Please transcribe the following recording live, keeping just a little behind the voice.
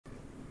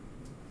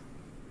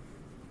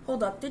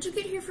Hold up, did you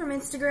get here from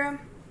Instagram?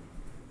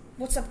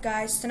 What's up,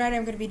 guys? Tonight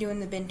I'm going to be doing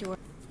the bin tour.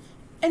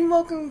 And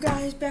welcome,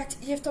 guys, back to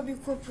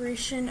EFW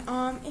Corporation.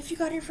 If you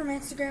got here from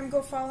Instagram,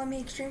 go follow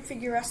me,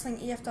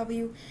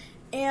 extremefigurewrestlingefw,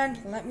 and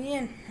let me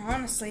in.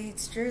 Honestly,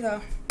 it's true,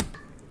 though.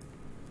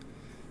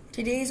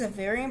 Today's a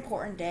very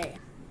important day.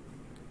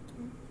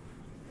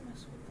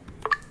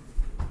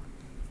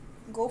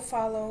 Go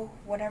follow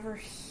whatever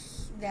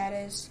that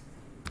is.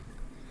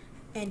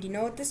 And you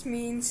know what this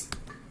means.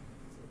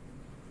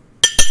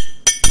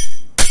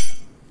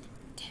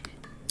 Damn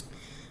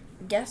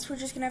it. Guess we're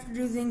just going to have to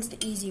do things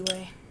the easy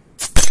way.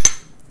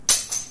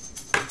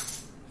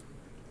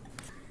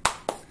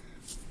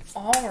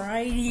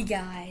 Alrighty,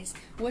 guys.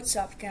 What's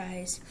up,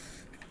 guys?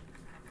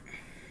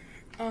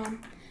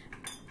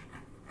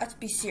 Let's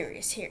be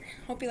serious here.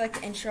 Hope you like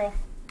the intro.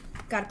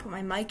 Gotta put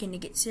my mic in to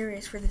get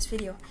serious for this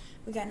video.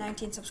 We got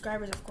 19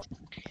 subscribers, of course.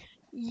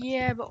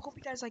 Yeah, but hope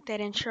you guys like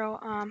that intro.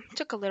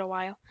 Took a little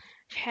while.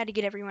 Had to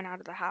get everyone out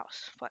of the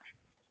house, but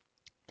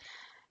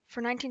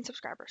for 19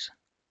 subscribers.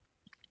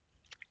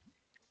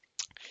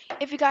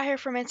 If you got here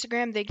from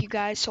Instagram, thank you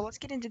guys. So let's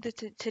get into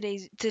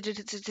today's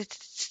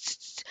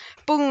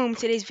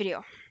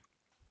video.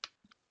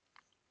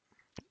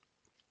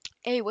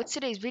 Hey, what's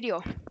today's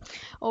video?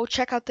 Oh,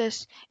 check out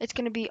this. It's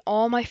going to be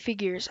all my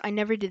figures. I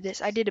never did this.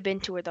 I did a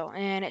bin tour, though,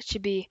 and it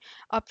should be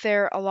up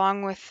there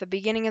along with the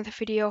beginning of the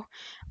video.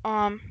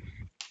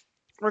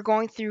 We're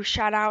going through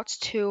shout-outs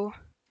to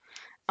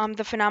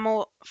the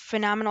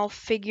phenomenal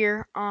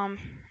figure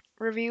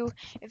review.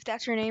 If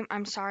that's your name,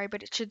 I'm sorry,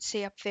 but it should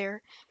say up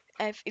there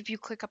if you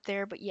click up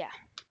there. But yeah,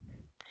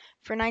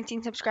 for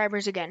 19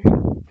 subscribers again.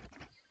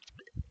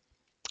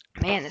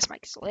 Man, this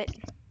mic is lit.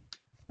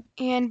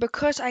 And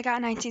because I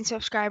got 19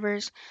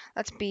 subscribers,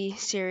 let's be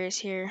serious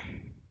here.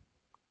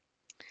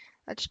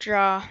 Let's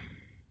draw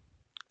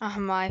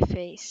my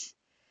face.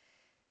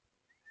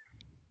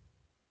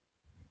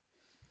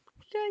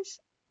 Guys,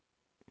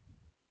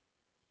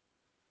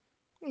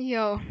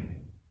 yo,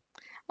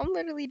 I'm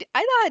literally, I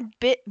thought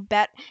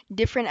I'd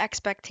different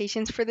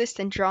expectations for this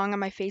than drawing on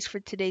my face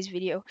for today's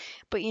video.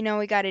 But you know,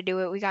 we gotta do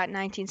it. We got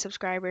 19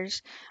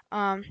 subscribers.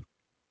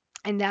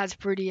 And that's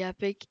pretty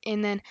epic.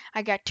 And then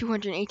I got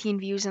 218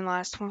 views in the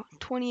last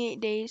 28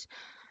 days.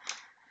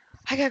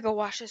 I gotta go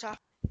wash this off.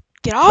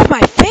 Get off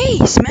my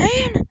face,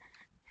 man!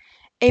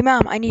 Hey,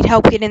 Mom, I need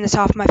help getting this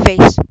off my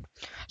face.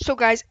 So,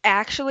 guys,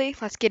 actually,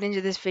 let's get into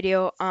this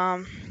video.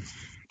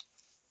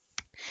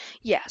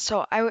 Yeah,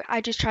 so I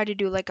just tried to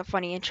do like a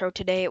funny intro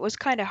today. It was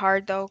kind of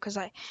hard though, cause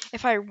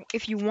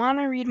if you want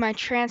to read my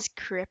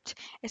transcript,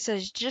 it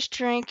says just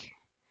drink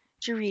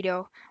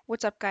Dorito.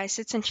 What's up, guys?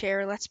 Sits in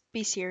chair. Let's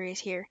be serious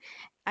here.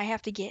 I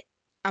have to get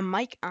a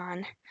mic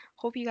on.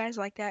 Hope you guys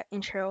like that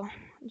intro.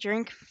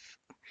 Drink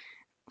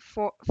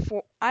I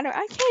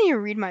can't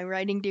even read my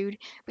writing, dude.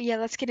 But yeah,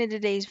 let's get into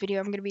today's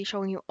video. I'm gonna be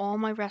showing you all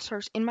my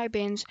wrestlers in my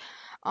bins.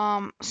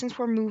 Since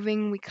we're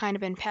moving, we kind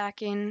of been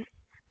packing.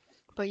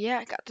 But yeah,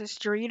 I got this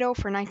Dorito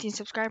for 19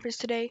 subscribers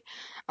today.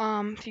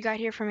 If you got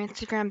here from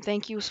Instagram,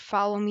 thank you.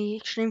 Follow me,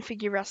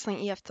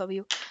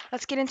 extremefigurewrestlingefw.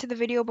 Let's get into the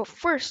video. But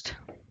first,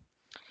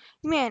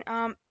 man,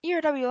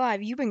 EFW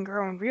Live, you've been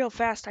growing real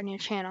fast on your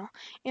channel.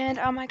 And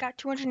I got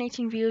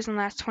 218 views in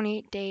the last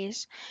 28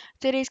 days.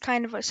 Today's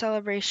kind of a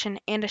celebration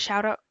and a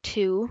shout out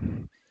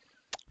to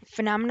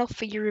Phenomenal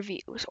Figure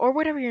Reviews, or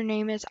whatever your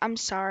name is. I'm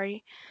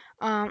sorry.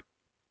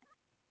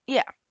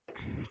 Yeah,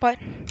 but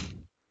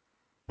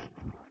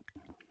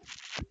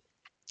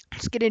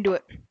let's get into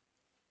it.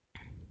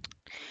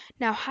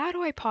 Now, how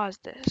do I pause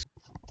this?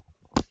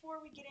 Before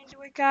we get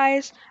into it,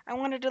 guys, I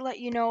wanted to let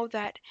you know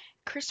that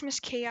Christmas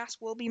Chaos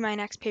will be my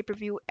next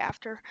pay-per-view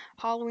after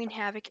Halloween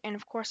Havoc, and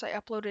of course I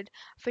uploaded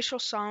official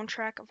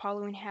soundtrack of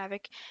Halloween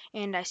Havoc,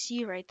 and I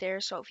see right there,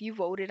 so if you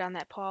voted on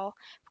that poll,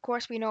 of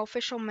course we know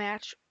official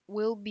match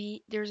will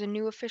be, there's a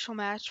new official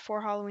match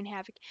for Halloween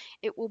Havoc.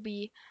 It will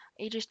be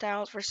AJ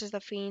Styles versus The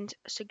Fiend,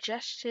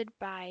 suggested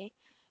by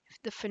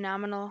the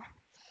Phenomenal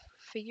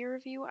Figure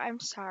Review. I'm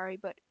sorry,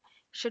 but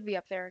should be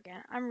up there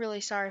again. I'm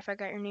really sorry if I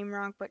got your name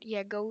wrong, but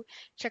yeah, go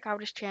check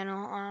out his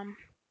channel.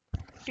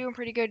 Doing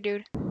pretty good,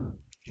 dude.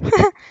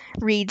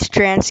 Reads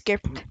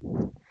transcript.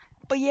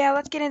 But yeah,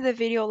 let's get into the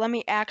video. Let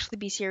me actually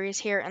be serious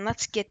here, and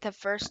let's get the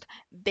first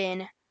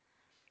bin.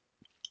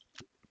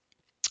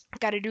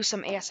 Got to do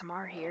some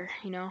ASMR here,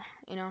 you know.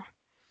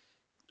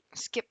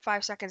 Skip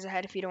 5 seconds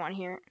ahead if you don't want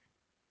to hear it.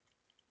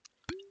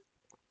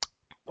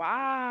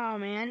 Wow,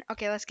 man.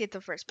 Okay, let's get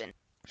the first bin.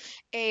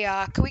 Hey,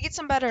 can we get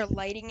some better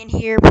lighting in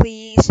here,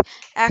 please?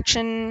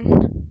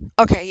 Action.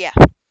 Okay, yeah.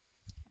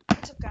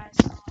 What's up, guys?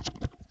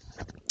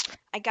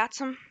 I got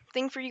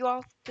something for you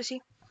all to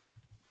see.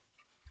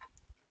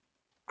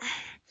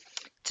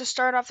 To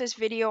start off this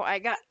video, I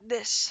got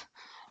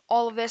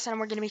all of this, and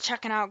we're going to be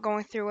checking out,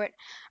 going through it,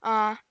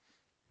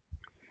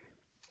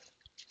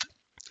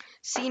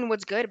 seeing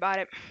what's good about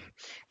it.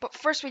 But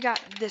first, we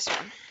got this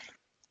one.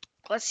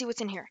 let's see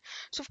what's in here.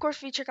 So of course,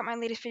 if you check out my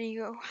latest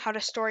video, how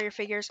to store your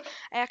figures,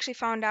 I actually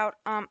found out,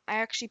 I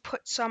actually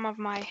put some of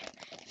my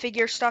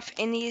figure stuff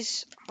in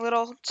these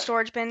little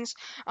storage bins.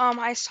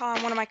 I saw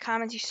in one of my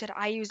comments you said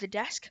I use the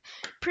desk.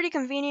 Pretty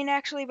convenient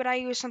actually, but I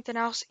use something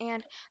else.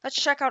 And let's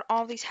check out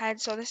all these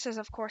heads. So this is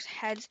of course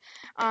heads.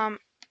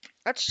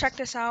 Let's check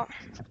this out.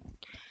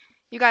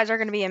 You guys are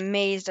going to be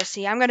amazed to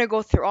see. I'm going to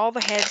go through all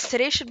the heads.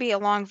 Today should be a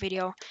long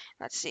video.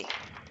 Let's see.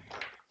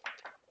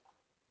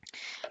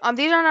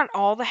 These are not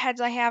all the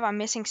heads I have. I'm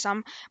missing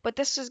some, but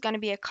this is going to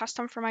be a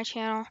custom for my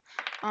channel.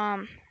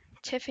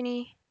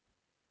 Tiffany,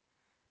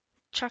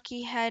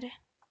 Chucky head,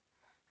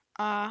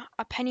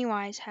 a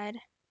Pennywise head.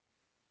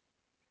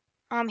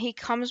 He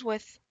comes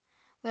with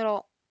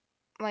little,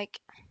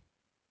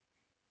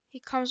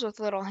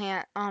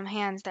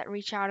 hands that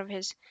reach out of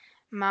his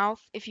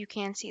mouth, if you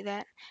can see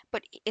that,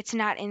 but it's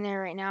not in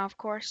there right now, of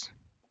course.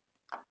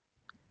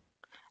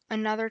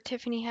 Another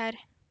Tiffany head.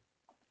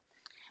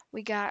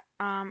 We got,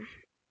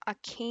 a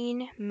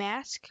Kane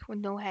mask with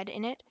no head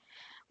in it.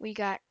 We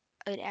got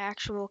an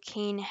actual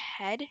Kane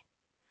head.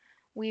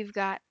 We've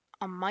got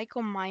a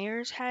Michael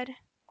Myers head.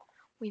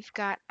 We've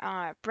got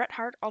Bret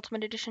Hart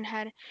Ultimate Edition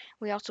head.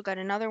 We also got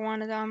another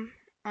one of them,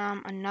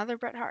 another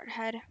Bret Hart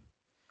head.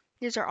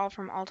 These are all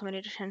from Ultimate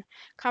Edition.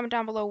 Comment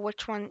down below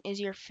which one is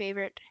your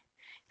favorite.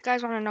 If you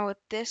guys want to know what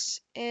this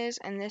is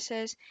and this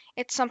is,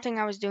 it's something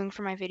I was doing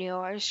for my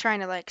video. I was trying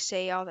to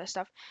say all this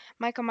stuff.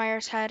 Michael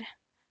Myers head,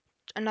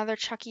 another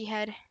Chucky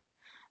head,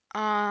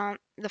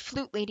 the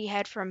Flute Lady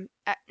head from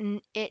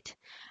It,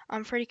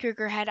 Freddy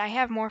Krueger head. I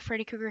have more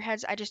Freddy Krueger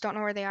heads, I just don't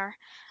know where they are.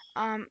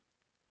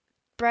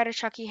 Brad a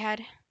Chucky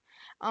head,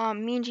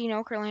 Mean Gene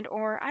Okerlund,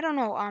 or I don't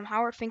know,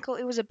 Howard Finkel.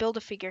 It was a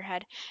Build-A-Figure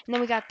head. And then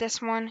we got this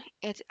one.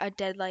 It's a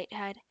Deadlight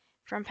head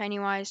from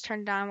Pennywise,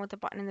 turned on with a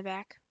button in the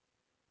back.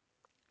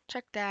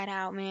 Check that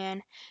out,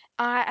 man.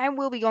 I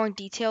will be going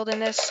detailed in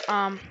this,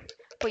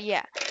 but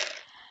yeah.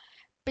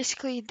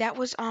 Basically, that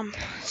was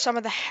some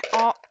of the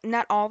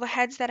not all the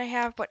heads that I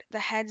have, but the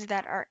heads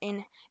that are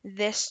in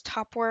this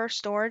Tupperware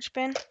storage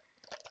bin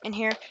in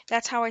here.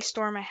 That's how I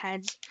store my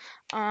heads.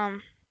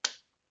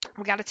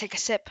 We gotta take a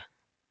sip.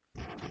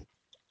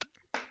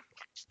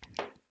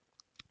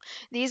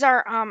 These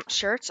are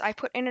shirts. I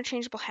put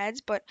interchangeable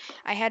heads, but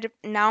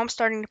now I'm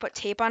starting to put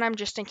tape on them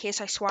just in case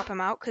I swap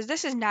them out, because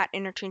this is not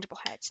interchangeable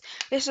heads.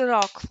 This is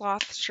all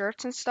cloth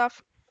shirts and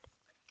stuff.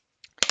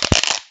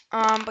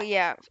 But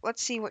yeah,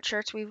 let's see what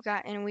shirts we've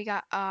got. And we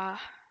got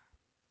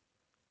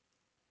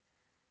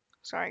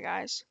sorry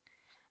guys.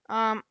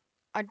 A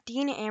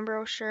Dean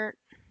Ambrose shirt.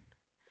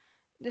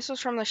 This was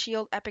from the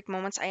Shield Epic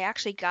Moments. I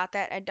actually got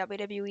that at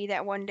WWE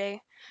that one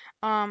day.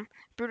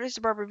 Brutus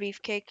the Barber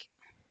Beefcake.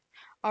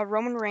 A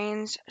Roman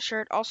Reigns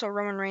shirt. Also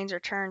Roman Reigns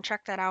return.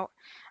 Check that out.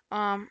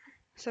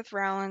 Seth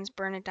Rollins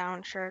Burn It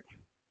Down shirt.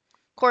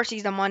 Of course,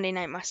 he's the Monday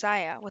Night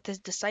Messiah with his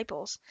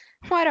disciples.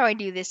 Why do I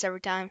do this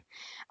every time?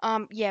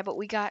 Yeah, but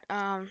we got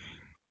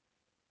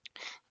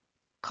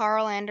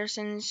Carl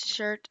Anderson's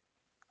shirt.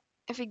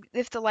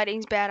 If the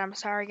lighting's bad, I'm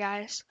sorry,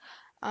 guys.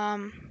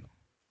 A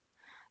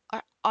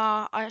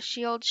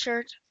Shield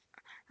shirt.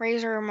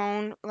 Razor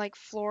Ramon,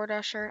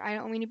 Florida shirt. I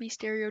don't mean to be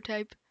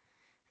stereotype.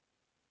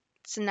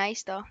 It's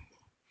nice though.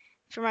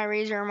 For my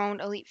Razor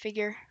Ramon Elite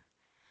figure.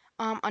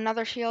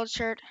 Another Shield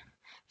shirt.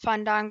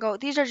 Fandango.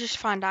 These are just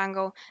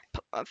Fandango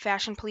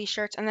Fashion Police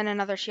shirts, and then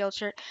another Shield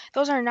shirt.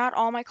 Those are not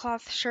all my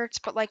cloth shirts,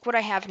 but what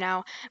I have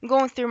now. I'm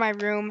going through my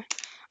room.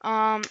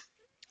 And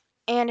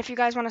if you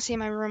guys want to see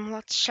my room,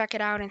 let's check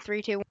it out in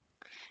 3, 2, 1.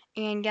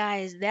 And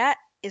guys, that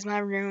is my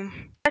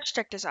room. Let's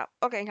check this out.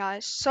 Okay,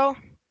 guys, so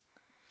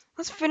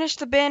let's finish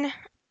the bin.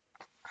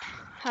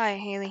 Hi,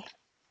 Haley.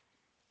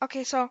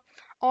 Okay, so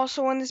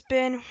also in this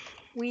bin,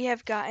 we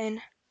have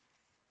gotten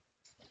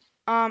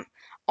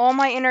all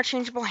my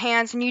interchangeable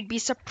hands, and you'd be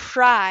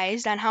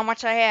surprised on how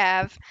much I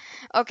have.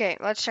 Okay,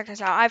 let's check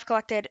this out. I've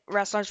collected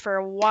wrestlers for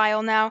a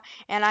while now,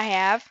 and I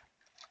have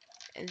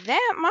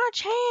that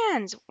much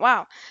hands.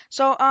 Wow.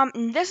 So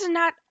this is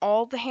not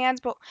all the hands,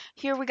 but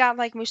here we got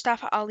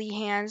Mustafa Ali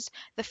hands,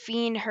 The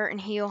Fiend Hurt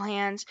and Heel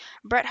hands,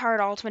 Bret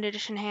Hart Ultimate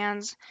Edition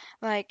hands,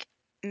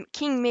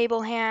 King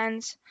Mabel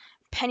hands,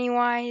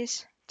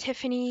 Pennywise,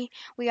 Tiffany.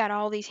 We got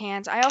all these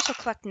hands. I also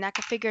collect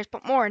NECA figures,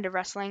 but more into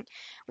wrestling.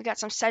 We got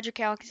some Cedric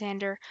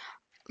Alexander,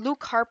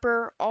 Luke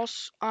Harper,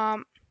 also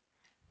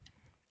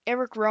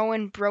Eric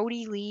Rowan,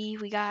 Brody Lee.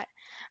 We got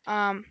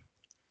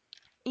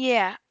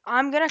yeah,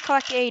 I'm gonna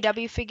collect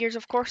AEW figures,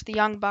 of course. The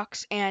Young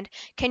Bucks and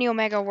Kenny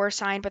Omega were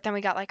signed, but then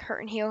we got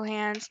Hurt and Heel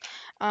hands,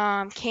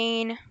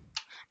 Kane,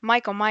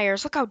 Michael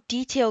Myers. Look how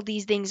detailed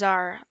these things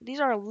are.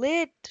 These are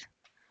lit.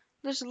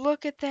 Just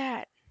look at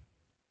that.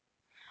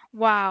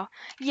 Wow.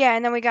 Yeah,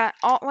 and then we got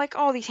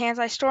all these hands.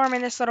 I store them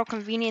in this little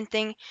convenient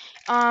thing.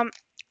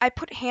 I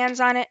put hands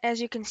on it, as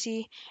you can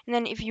see, and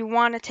then if you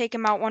want to take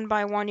them out one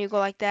by one, you go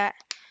like that.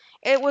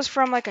 It was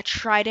from a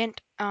Trident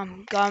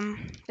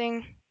gum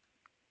thing.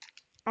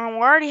 We're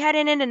already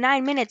heading into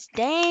 9 minutes.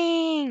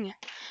 Dang.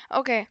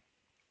 Okay.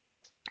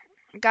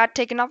 Gotta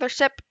take another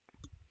sip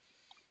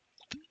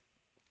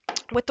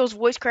with those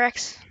voice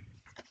cracks.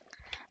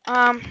 We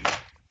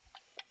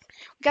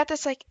got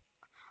this like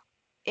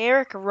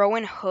Eric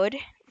Rowan hood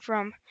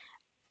from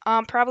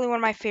probably one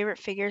of my favorite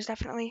figures,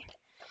 definitely.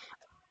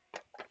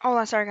 Hold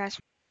on, sorry guys.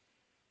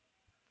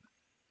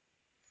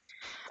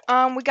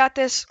 We got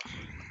this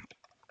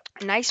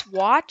nice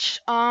watch.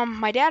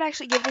 My dad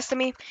actually gave this to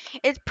me.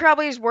 It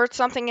probably is worth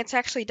something. It's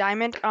actually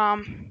diamond.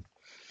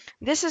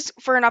 This is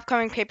for an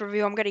upcoming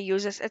pay-per-view. I'm gonna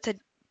use this. It's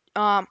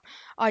a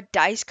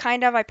dice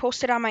kind of. I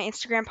posted on my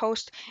Instagram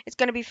post. It's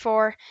gonna be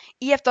for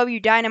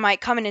EFW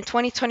Dynamite coming in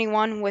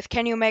 2021 with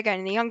Kenny Omega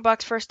and the Young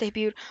Bucks first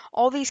debut.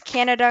 All these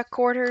Canada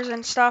quarters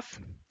and stuff.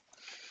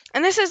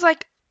 And this is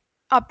like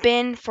a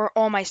bin for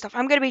all my stuff.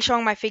 I'm gonna be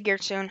showing my figure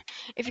soon.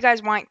 If you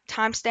guys want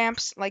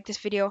timestamps, like this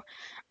video.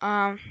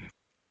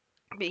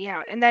 But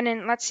yeah, and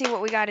then let's see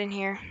what we got in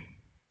here.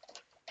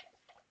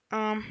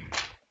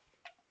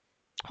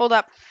 Hold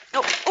up.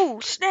 Oh,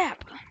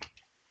 snap.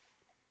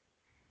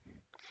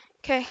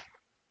 Okay.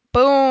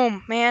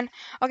 Boom, man.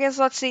 Okay,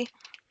 so let's see.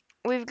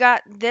 We've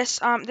got this.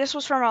 This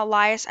was from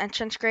Elias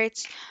Entrance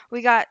Crates.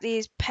 We got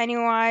these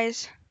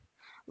Pennywise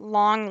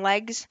long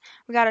legs.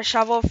 We got a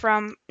shovel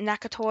from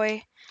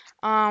Nakatoy.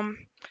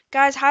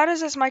 Guys, how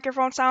does this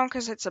microphone sound?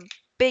 Because it's a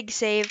big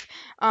save.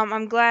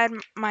 I'm glad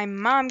my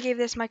mom gave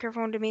this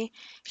microphone to me.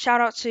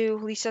 Shout out to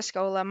Lisa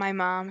Scola, my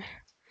mom.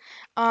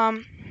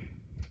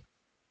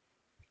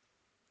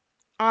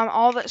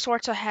 All the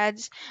sorts of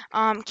heads.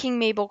 King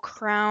Mabel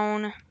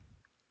crown.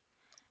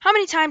 How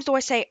many times do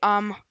I say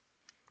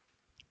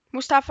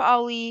Mustafa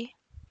Ali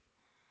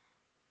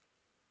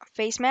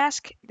face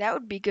mask? That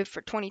would be good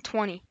for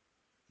 2020.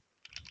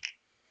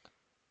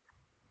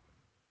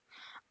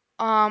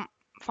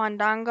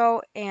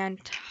 Fandango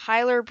and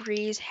Tyler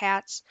Breeze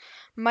hats,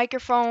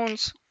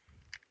 microphones,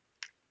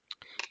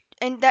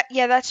 and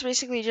that's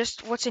basically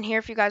just what's in here.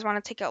 If you guys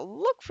want to take a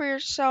look for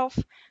yourself,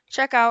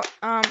 check out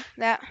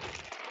that.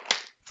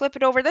 Flip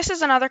it over. This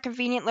is another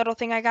convenient little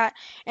thing I got,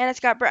 and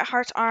it's got Bret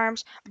Hart's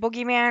arms,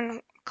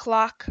 Boogeyman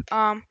clock.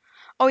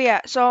 Oh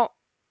yeah, so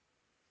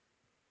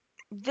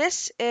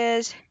this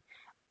is,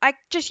 I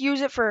just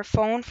use it for a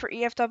phone for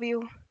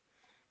EFW.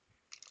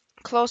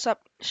 Close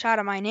up shot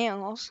of my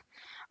nails.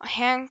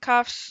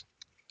 Handcuffs.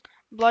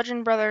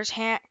 Bludgeon Brothers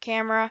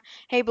camera.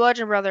 Hey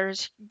Bludgeon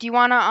Brothers, do you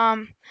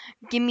wanna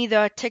give me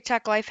the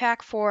TikTok life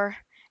hack for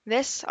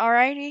this?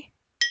 Alrighty.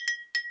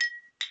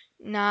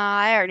 Nah,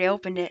 I already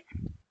opened it.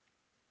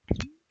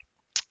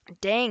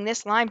 Dang,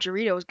 this lime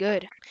Dorito is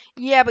good.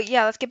 Yeah, but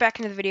yeah, let's get back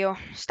into the video.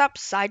 Stop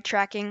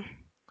sidetracking,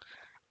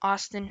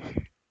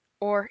 Austin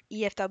or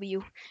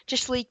EFW.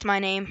 Just leaked my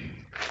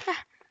name.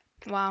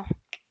 Wow.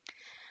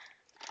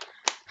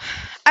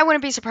 I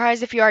wouldn't be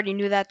surprised if you already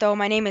knew that though.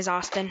 My name is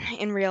Austin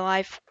in real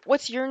life.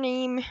 What's your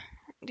name,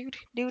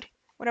 dude?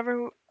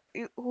 Whatever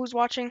who's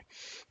watching.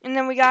 And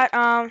then we got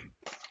a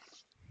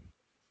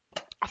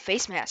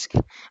face mask.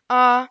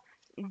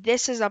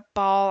 This is a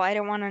ball. I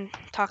don't want to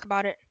talk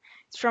about it.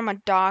 It's from a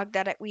dog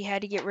that we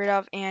had to get rid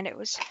of, and it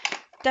was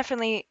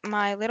definitely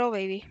my little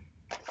baby.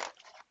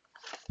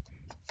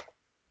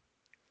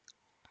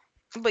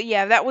 But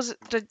yeah, that was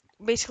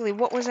basically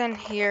what was in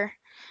here.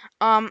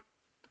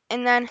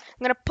 And then I'm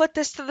going to put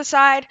this to the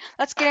side.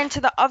 Let's get into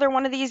the other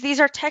one of these. These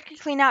are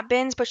technically not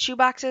bins, but shoe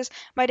boxes.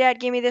 My dad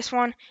gave me this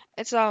one.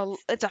 It's a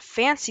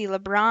fancy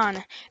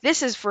LeBron.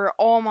 This is for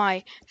all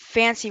my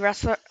fancy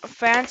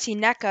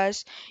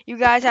NECAs. You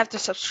guys have to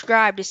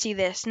subscribe to see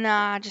this.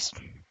 Nah, just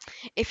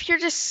if you're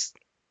just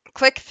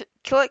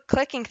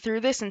clicking through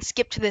this and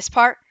skip to this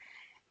part,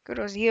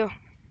 kudos to you.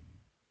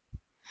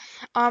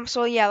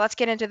 So yeah, let's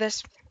get into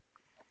this.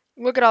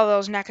 Look at all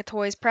those NECA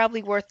toys.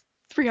 Probably worth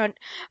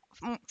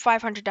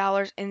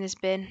 $500 in this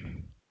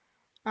bin.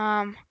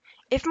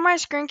 If my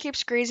screen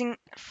keeps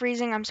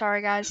freezing, I'm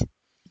sorry, guys.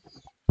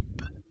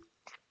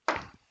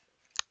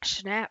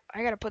 Snap!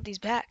 I gotta put these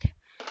back.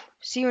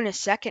 See you in a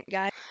second,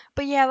 guys.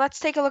 But yeah, let's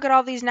take a look at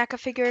all these NECA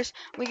figures.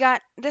 We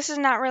got, this is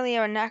not really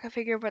a NECA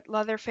figure, but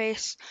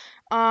Leatherface.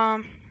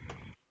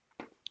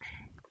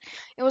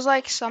 It was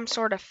like some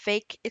sort of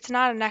fake. It's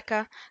not a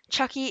NECA.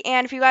 Chucky,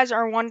 and if you guys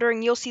are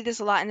wondering, you'll see this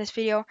a lot in this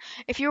video.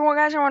 If you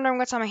guys are wondering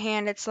what's on my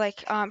hand, it's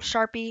like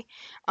Sharpie.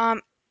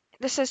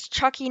 This is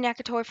Chucky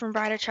NECA toy from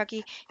Bride of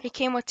Chucky. He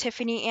came with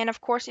Tiffany, and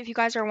of course, if you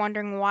guys are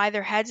wondering why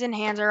their heads and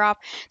hands are off,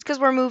 it's because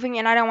we're moving,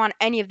 and I don't want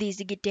any of these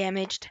to get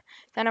damaged.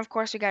 Then, of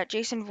course, we got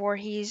Jason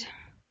Voorhees,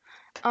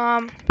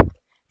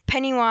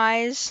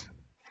 Pennywise,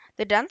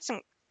 the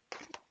dancing,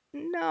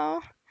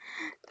 no,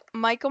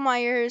 Michael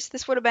Myers.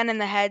 This would have been in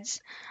the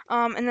heads.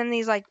 And then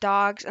these like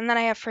dogs, and then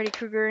I have Freddy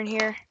Krueger in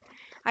here.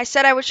 I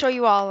said I would show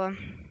you all of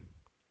them.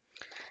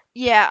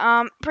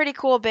 Yeah, pretty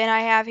cool bin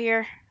I have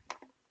here.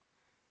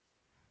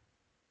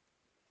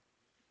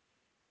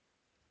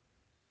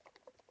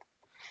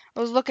 I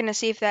was looking to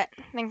see if that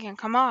thing can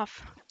come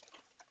off.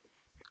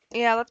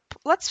 Yeah,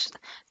 let's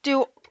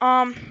do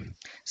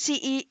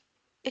CE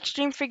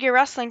Extreme Figure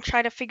Wrestling.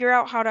 Try to figure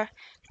out how to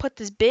put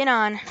this bin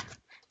on.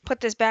 Put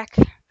this back.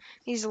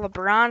 These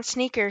LeBron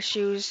sneaker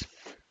shoes.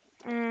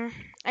 I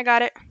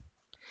got it.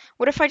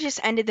 What if I just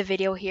ended the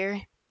video here?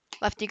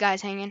 Left you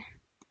guys hanging?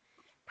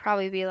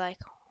 Probably be like,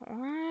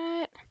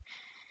 What?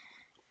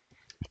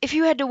 If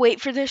you had to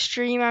wait for this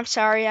stream, I'm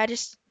sorry. I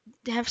just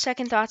have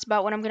second thoughts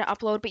about what I'm gonna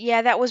upload. But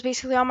yeah, that was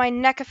basically all my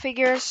NECA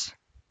figures.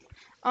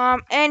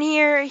 And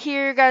here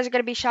you guys are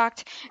gonna be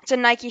shocked. It's a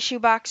Nike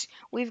shoebox.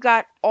 We've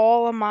got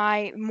all of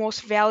my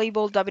most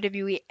valuable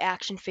WWE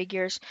action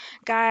figures.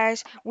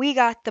 Guys, we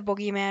got the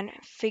Boogeyman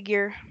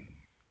figure.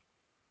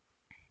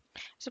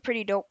 It's a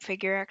pretty dope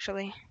figure,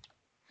 actually.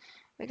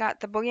 We got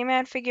the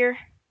Boogeyman figure.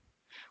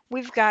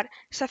 We've got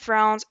Seth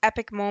Rollins'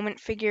 Epic Moment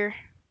figure.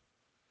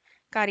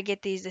 Gotta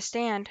get these to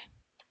stand.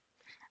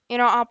 You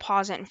know, I'll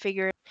pause it and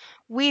figure it.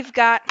 We've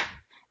got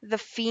the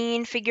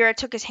Fiend figure. I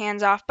took his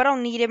hands off, but I'll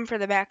need him for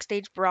the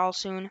backstage brawl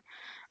soon.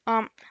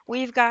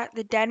 We've got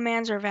the Dead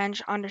Man's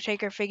Revenge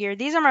Undertaker figure.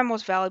 These are my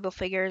most valuable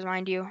figures,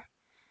 mind you.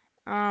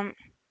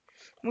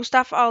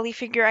 Mustafa Ali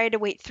figure. I had to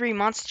wait 3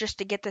 months just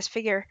to get this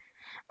figure.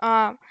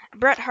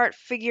 Bret Hart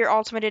figure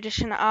Ultimate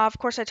Edition. Of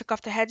course, I took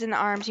off the heads and the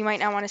arms. You might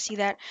not want to see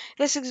that.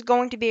 This is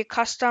going to be a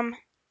custom.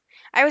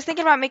 I was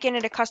thinking about making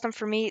it a custom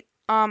for me,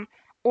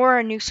 or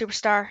a new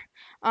superstar.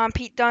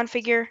 Pete Dunne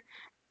figure.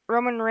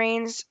 Roman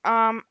Reigns.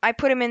 I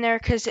put him in there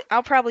because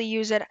I'll probably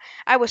use it.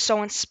 I was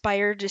so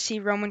inspired to see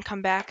Roman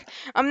come back.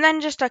 Then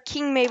just a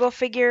King Mabel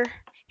figure.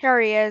 Here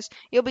he is.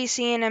 You'll be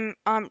seeing him.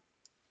 And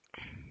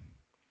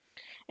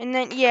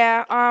then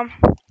yeah.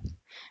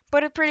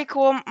 But it's pretty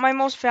cool. My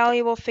most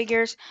valuable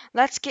figures.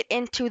 Let's get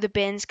into the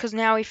bins because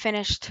now we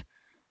finished.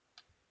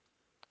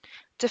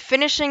 To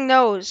finishing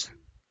those.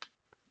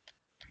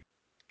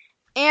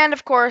 And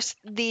of course,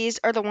 these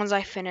are the ones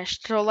I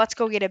finished. So let's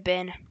go get a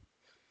bin.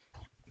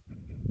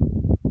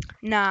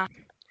 Nah.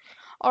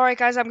 Alright,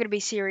 guys, I'm going to be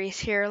serious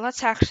here.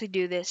 Let's actually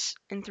do this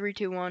in 3,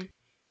 2, 1.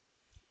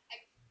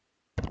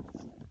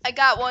 I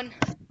got one.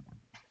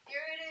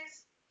 Here it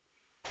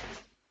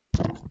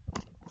is.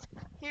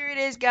 Here it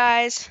is,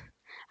 guys.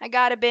 I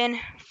got a bin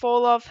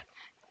full of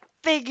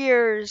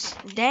figures.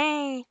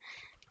 Dang.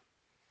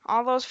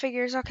 All those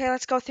figures. Okay,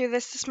 let's go through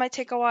this. This might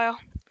take a while.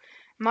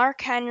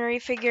 Mark Henry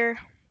figure.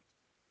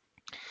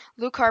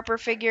 Luke Harper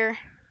figure.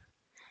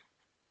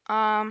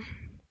 Connor.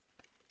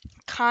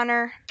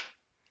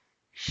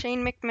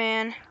 Shane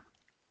McMahon.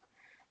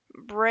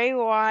 Bray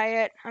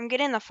Wyatt. I'm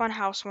getting the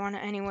Funhouse one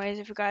anyways,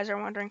 if you guys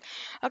are wondering.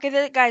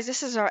 Okay, guys,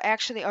 this is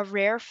actually a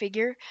rare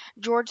figure.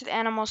 George the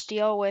Animal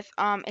Steel with,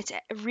 it's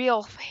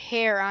real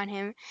hair on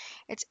him.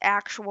 It's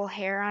actual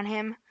hair on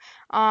him.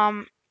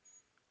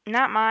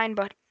 Not mine,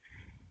 but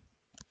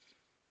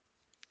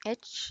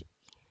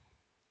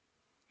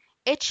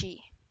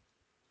Itchy.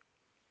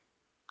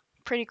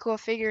 Pretty cool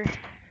figure.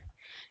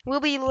 We'll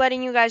be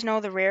letting you guys know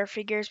the rare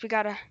figures. We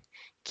got a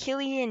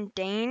Killian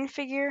Dane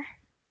figure.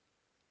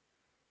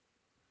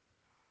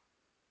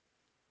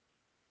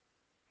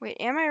 Wait,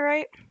 am I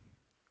right?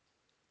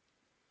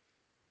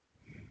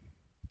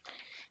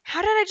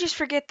 How did I just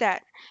forget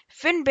that?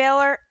 Finn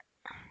Balor.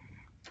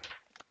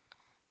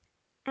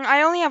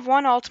 I only have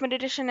one Ultimate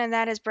Edition, and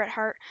that is Bret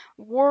Hart.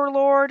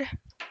 Warlord.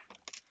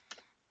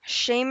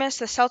 Sheamus,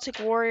 the Celtic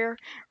Warrior.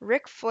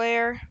 Ric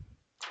Flair.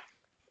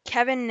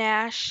 Kevin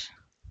Nash.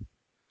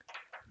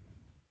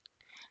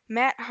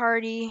 Matt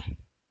Hardy.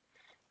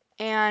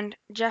 And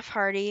Jeff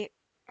Hardy.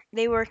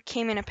 They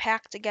came in a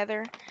pack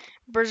together.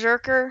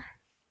 Berserker.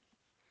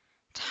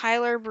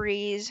 Tyler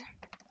Breeze.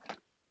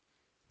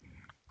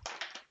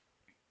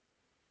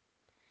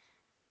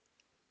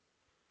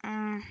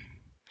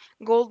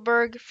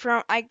 Goldberg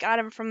I got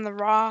him from the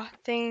Raw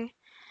thing.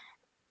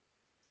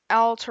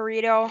 El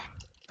Torito.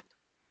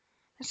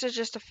 This is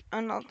just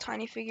a little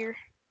tiny figure.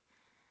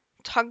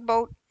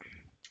 Tugboat.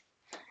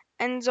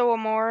 Enzo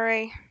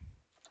Amore.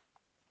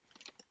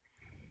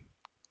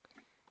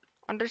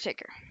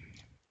 Undertaker.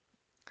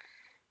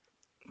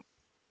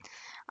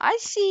 I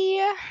see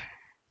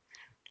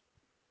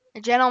a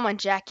gentleman,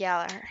 Jack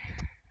Gallagher.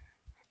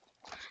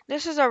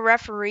 This is a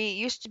referee. It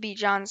used to be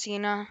John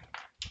Cena.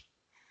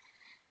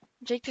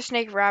 Jake the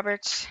Snake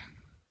Roberts.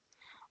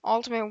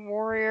 Ultimate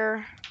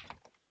Warrior.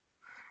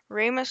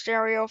 Rey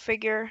Mysterio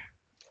figure.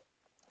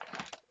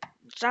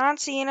 John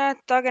Cena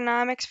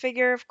Thugonomics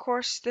figure, of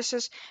course. This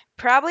is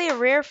probably a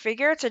rare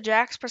figure. It's a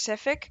Jakks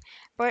Pacific.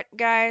 But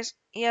guys,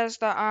 he has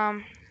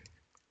the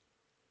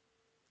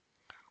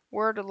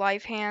Word of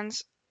Life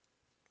hands.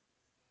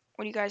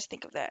 What do you guys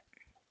think of that?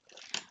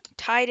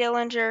 Ty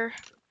Dillinger,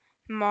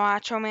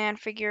 Macho Man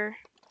figure.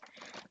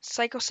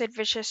 Psycho Sid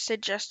Vicious,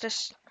 Sid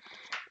Justice,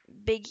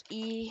 Big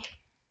E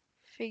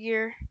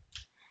figure.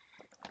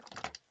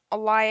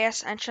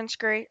 Elias entrance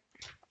great.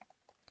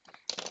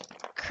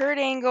 Kurt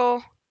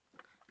Angle,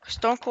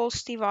 Stone Cold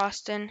Steve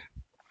Austin,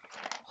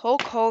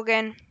 Hulk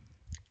Hogan,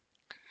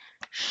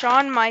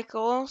 Shawn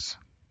Michaels,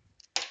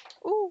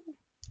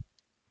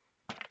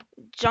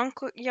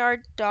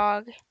 Junkyard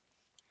Dog.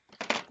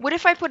 What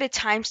if I put a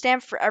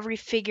timestamp for every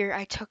figure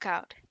I took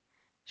out?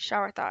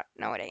 Shower thought.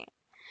 No, it ain't.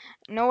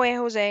 No way,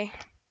 Jose.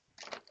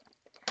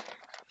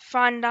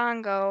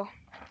 Fandango.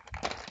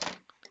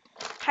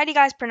 How do you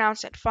guys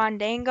pronounce it?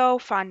 Fandango,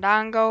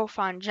 Fandango,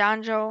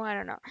 Fanjanjo? I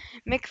don't know.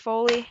 Mick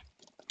Foley.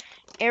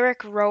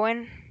 Eric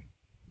Rowan.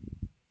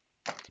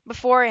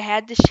 Before I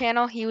had this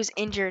channel, he was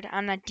injured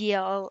on the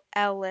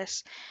DLL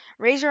list.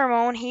 Razor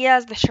Ramon, he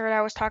has the shirt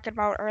I was talking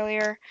about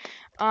earlier.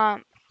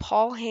 Paul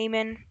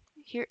Heyman,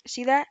 here,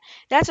 see that?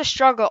 That's a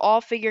struggle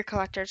all figure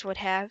collectors would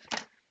have.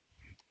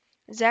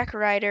 Zack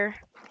Ryder,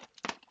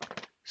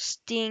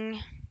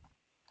 Sting,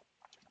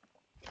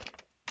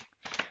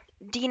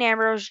 Dean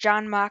Ambrose,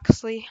 John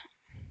Moxley,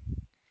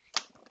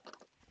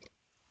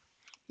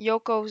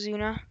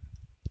 Yokozuna.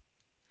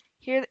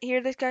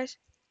 Hear this, guys?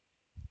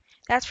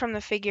 That's from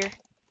the figure.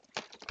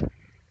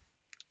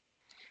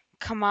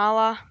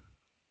 Kamala,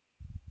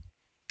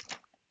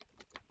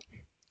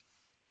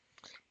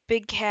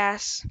 Big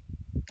Cass.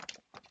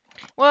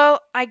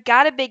 Well, I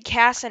got a Big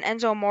Cass and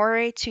Enzo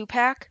Amore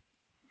 2-pack.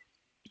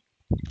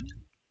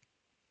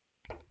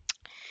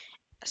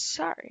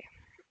 Sorry.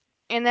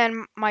 And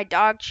then my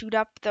dog chewed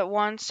up the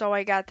one, so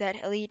I got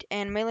that Elite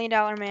and $1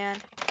 Million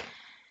Man.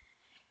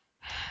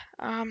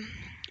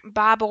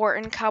 Bob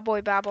Orton,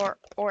 Cowboy Bob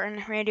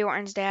Orton, Randy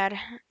Orton's dad,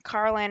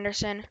 Carl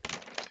Anderson,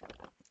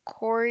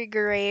 Corey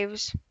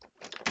Graves,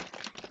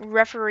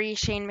 referee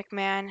Shane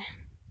McMahon,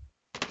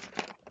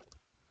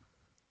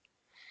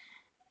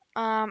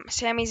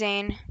 Sami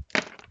Zayn,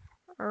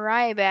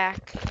 Ryback,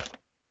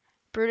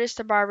 Brutus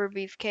the Barber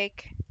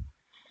Beefcake,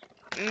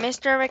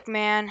 Mr.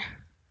 McMahon,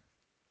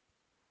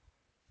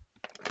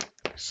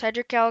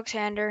 Cedric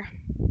Alexander,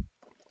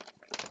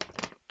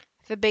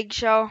 The Big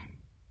Show,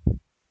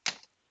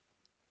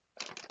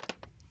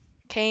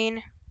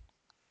 Kane,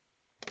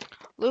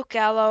 Luke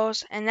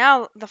Gallows, and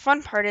now the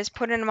fun part is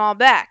putting them all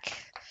back.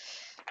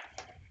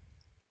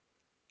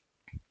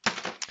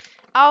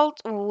 I'll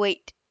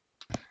wait.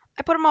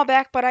 I put them all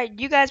back, but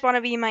you guys want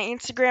to be in my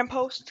Instagram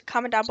post?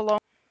 Comment down below.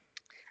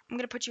 I'm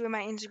going to put you in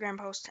my Instagram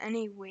post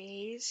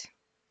anyways.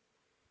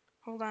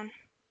 Hold on.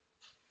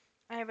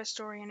 I have a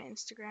story on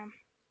Instagram.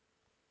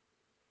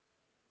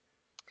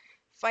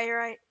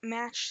 Fire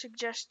match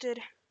suggested.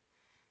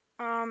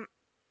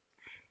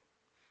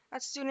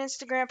 Let's do an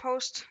Instagram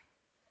post.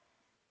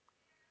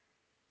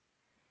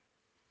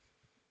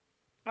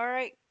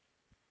 Alright.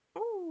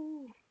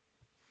 Ooh.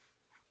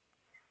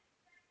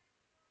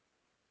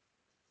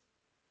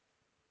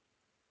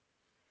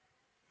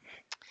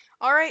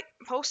 Alright,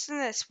 posting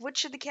this. What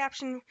should the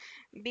caption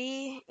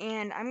be?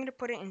 And I'm going to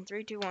put it in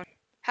 3, 2, 1.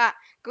 Ha!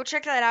 Go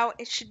check that out.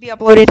 It should be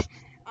uploaded.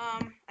 I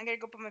gotta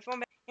go put my phone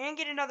back and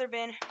get another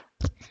bin.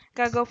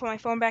 Gotta go put my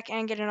phone back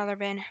and get another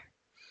bin.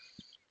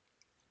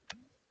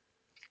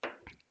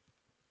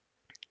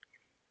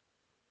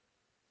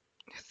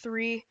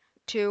 3,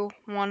 2,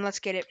 1. Let's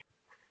get it.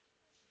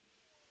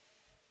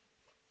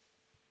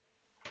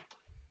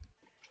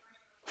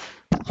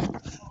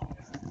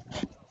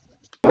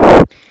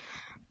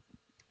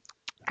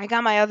 I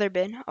got my other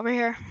bin over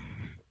here.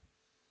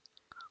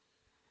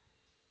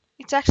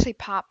 It's actually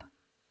Pop.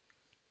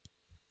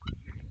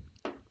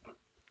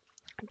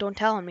 Don't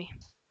tell on me.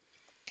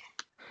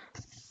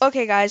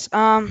 Okay, guys.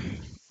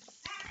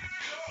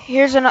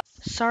 Here's another.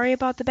 Sorry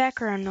about the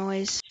background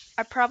noise.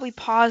 I probably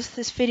paused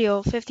this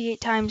video 58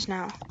 times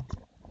now.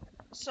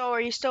 So,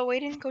 are you still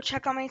waiting? Go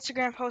check out my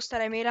Instagram post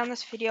that I made on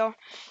this video,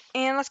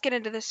 and let's get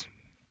into this.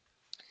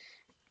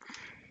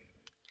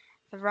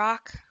 The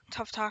Rock,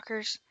 Tough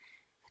Talkers.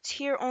 Let's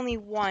hear only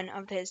one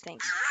of his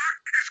things. The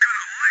Rock is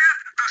gonna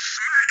live to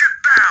smack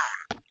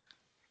it down.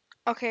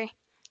 Okay,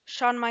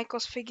 Shawn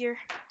Michaels figure.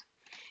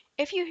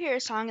 If you hear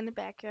a song in the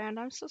background,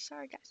 I'm so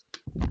sorry, guys.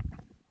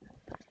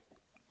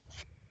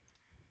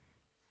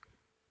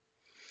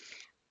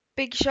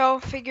 Big Show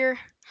figure,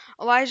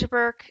 Elijah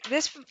Burke.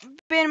 This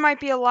bin might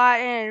be a lot,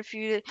 and if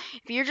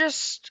you're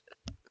just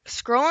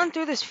scrolling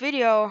through this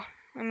video,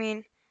 I mean,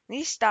 at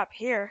least stop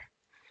here.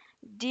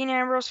 Dean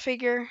Ambrose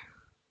figure.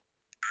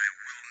 I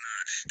will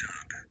not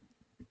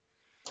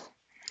stop.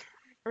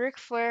 Ric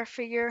Flair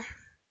figure.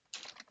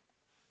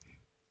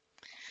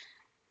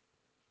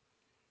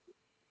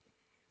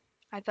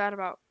 I thought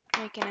about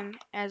making him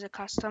as a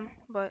custom,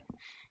 but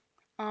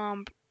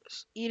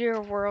Eater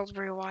of Worlds,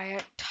 Bray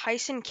Wyatt,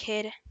 Tyson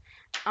Kidd.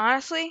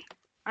 Honestly,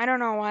 I don't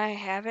know why I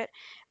have it,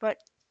 but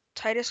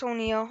Titus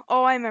O'Neil.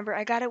 Oh, I remember.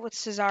 I got it with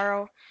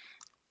Cesaro.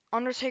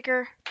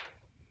 Undertaker.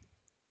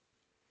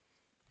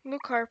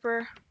 Luke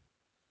Harper.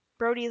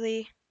 Brody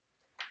Lee.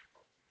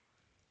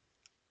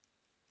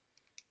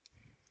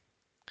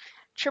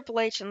 Triple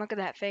H, and look at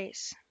that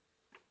face.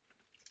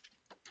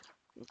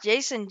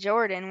 Jason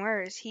Jordan,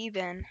 where has he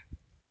been?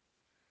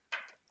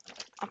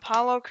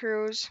 Apollo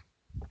Crews.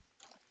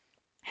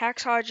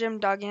 Hacksaw Jim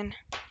Duggan.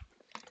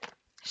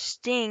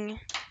 Sting.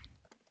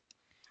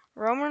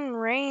 Roman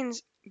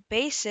Reigns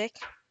Basic.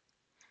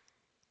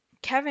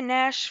 Kevin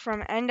Nash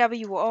from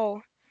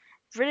NWO.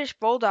 British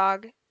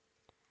Bulldog.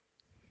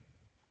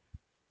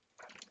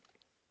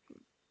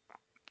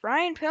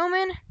 Brian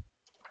Pillman.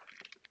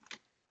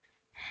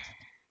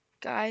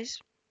 Guys,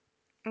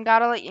 I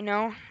gotta let you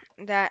know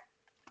that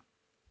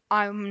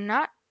I'm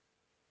not.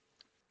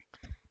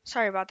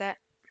 Sorry about that.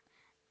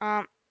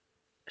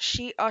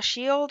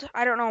 Shield.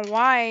 I don't know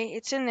why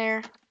it's in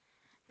there,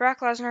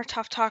 Brock Lesnar,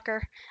 tough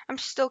talker. I'm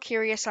still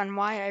curious on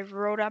why I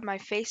wrote up my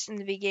face in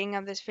the beginning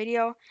of this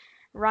video.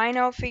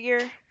 Rhino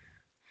figure,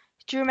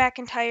 Drew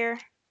McIntyre,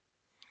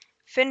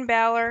 Finn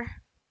Balor,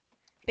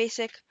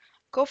 basic,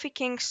 Kofi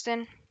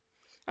Kingston.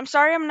 I'm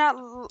sorry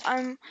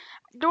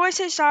do I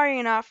say sorry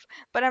enough?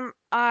 But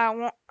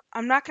I'm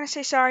not gonna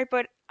say sorry,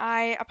 but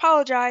I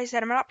apologize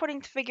that I'm not putting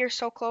the figures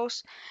so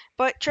close.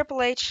 But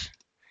Triple H,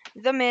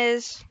 The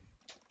Miz,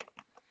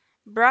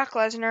 Brock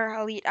Lesnar,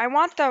 Elite. I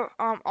want the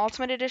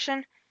Ultimate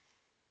Edition.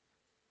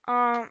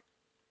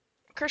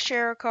 Chris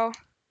Jericho,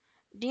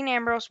 Dean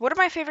Ambrose. What are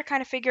my favorite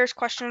kind of figures?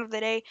 Question of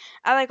the day.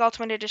 I like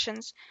Ultimate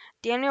Editions.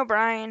 Daniel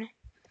Bryan.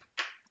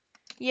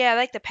 Yeah, I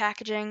like the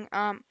packaging.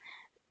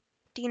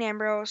 Dean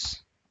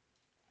Ambrose.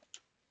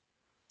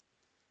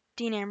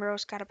 Dean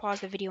Ambrose. Gotta pause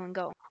the video and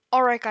go.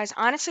 Alright guys,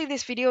 honestly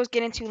this video is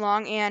getting too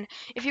long, and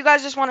if you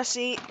guys just want to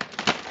see,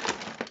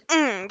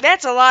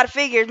 that's a lot of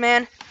figures,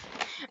 man.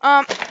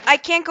 I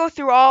can't go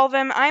through all of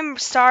them. I'm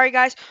sorry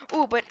guys.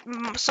 Ooh, but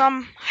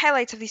some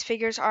highlights of these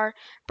figures are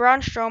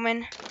Braun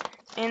Strowman,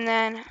 and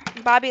then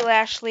Bobby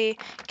Lashley,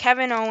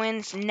 Kevin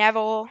Owens,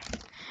 Neville,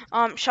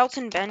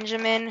 Shelton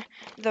Benjamin,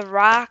 The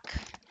Rock,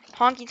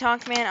 Honky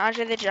Tonk Man,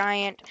 Andre the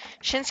Giant,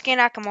 Shinsuke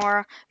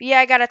Nakamura. But yeah,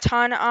 I got a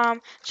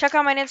ton. Check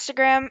out my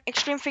Instagram,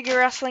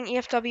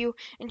 extremefigurewrestlingefw.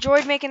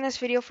 Enjoyed making this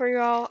video for you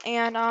all,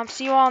 and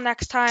see you all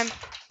next time.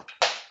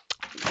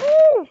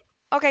 Woo!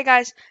 Okay,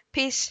 guys,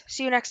 peace.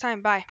 See you next time. Bye.